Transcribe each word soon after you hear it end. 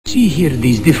See here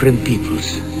these different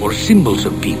peoples, or symbols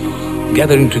of people,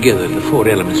 gathering together the four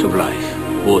elements of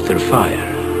life: water, fire,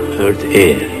 earth,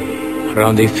 air,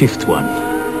 around a fifth one.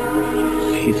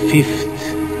 A fifth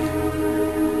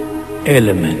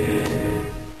element.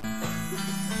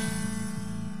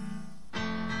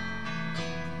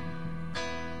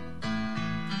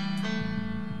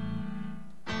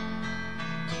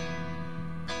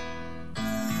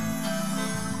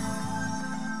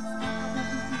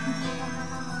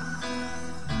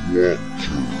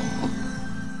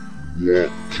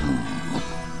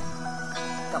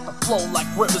 Got the flow like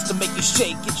rivers to make you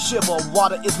shake and shiver.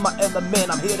 Water is my element,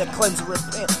 I'm here to cleanse and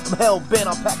repent. I'm hell-bent,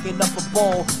 I'm packing up a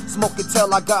bowl. Smoking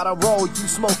till I gotta roll. You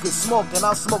smoking smoke and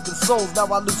I'm smoking souls. Now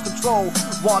I lose control.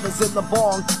 Water's in the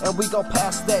bong and we gon'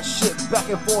 pass that shit back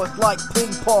and forth like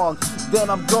ping pong. Then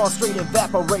I'm gone straight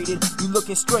evaporated. You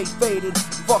looking straight faded,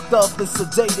 fucked up and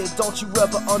sedated. Don't you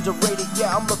ever underrate it?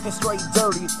 Yeah, I'm looking straight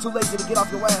dirty. Too lazy to get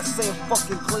off your ass saying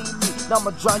fucking clean me. Now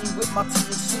I'ma drown you with my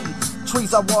THC.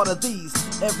 Trees, I water these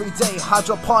every day.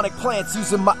 Hydroponic plants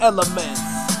using my elements.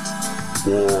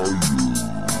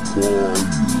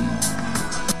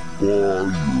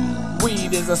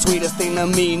 Weed is the sweetest thing to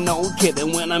me, no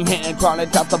kidding. When I'm hitting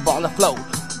chronic, got the ball to flow.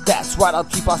 That's right, I'll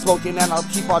keep on smoking and I'll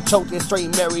keep on choking.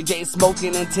 Straight Mary J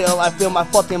smoking until I feel my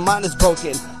fucking mind is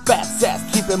broken. Fat sass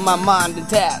keeping my mind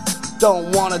intact.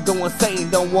 Don't wanna do insane,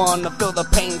 don't wanna feel the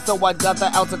pain. So I got the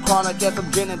ounce of chronic, get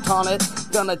some gin and tonic.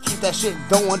 Gonna keep that shit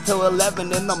going till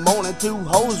 11 in the morning. Two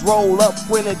hoes roll up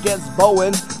when it gets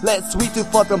bowing. Let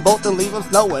Sweetooth fuck them both and leave them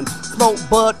snowing. Smoke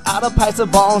bud out of pipes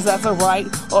and bombs, that's alright.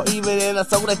 Or even in a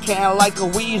soda can like a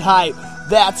weed hype.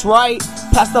 That's right,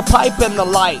 pass the pipe and the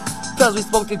light. Cause we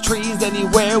smoke the trees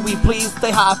anywhere we please.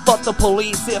 Stay high, fuck the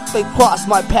police. If they cross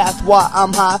my path while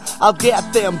I'm high, I'll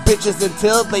get them bitches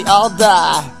until they all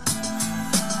die.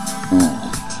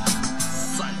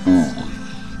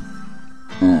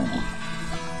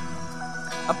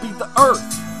 I be the earth,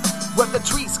 where the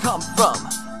trees come from.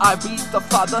 I be the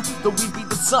father, the we be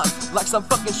the son. Like some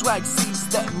fucking swag seeds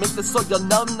that make the soil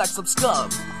numb like some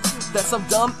scum. That's some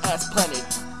dumb ass planet.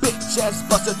 Bitch ass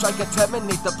buster try to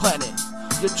contaminate the planet.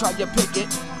 You try to pick it,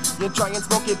 you try and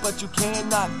smoke it, but you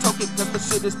cannot toke it cause the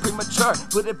shit is premature.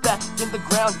 Put it back in the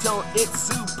ground till it's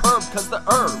superb, cause the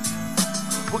herb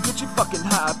will get you fucking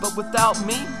high. But without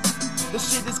me, the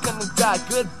shit is gonna die.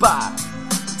 Goodbye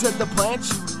to the plant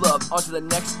you love, onto the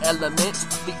next element,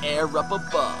 the air up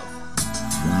above.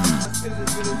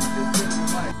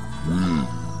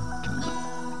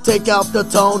 Take out the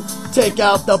tone, take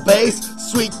out the bass.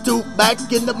 Sweetooth back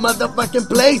in the motherfucking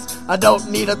place. I don't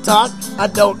need a talk, I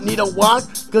don't need a walk,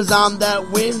 cause I'm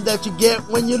that wind that you get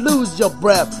when you lose your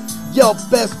breath. Your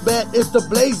best bet is to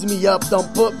blaze me up.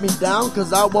 Don't put me down,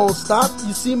 cause I won't stop.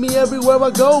 You see me everywhere I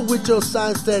go with your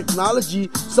science technology.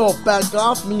 So back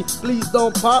off me, please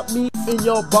don't pop me in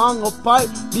your bong or pipe,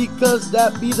 because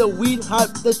that be the weed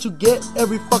hype that you get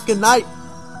every fucking night.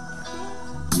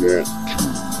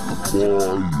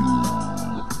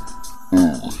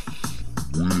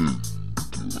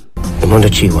 The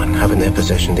Mondachiwan have in their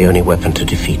possession the only weapon to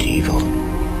defeat evil.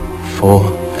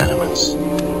 4 elements,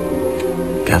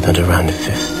 gathered around a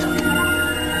fifth.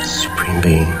 Supreme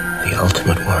being, the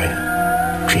ultimate warrior,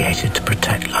 created to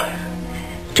protect life.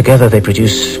 Together they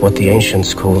produce what the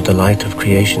ancients called the light of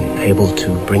creation, able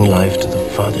to bring life to the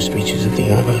farthest reaches of the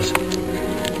universe.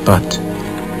 But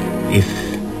if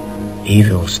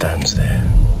evil stands there,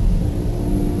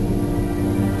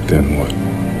 then what?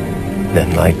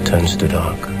 Then light turns to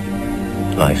dark,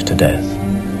 life to death,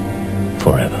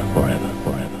 forever, forever.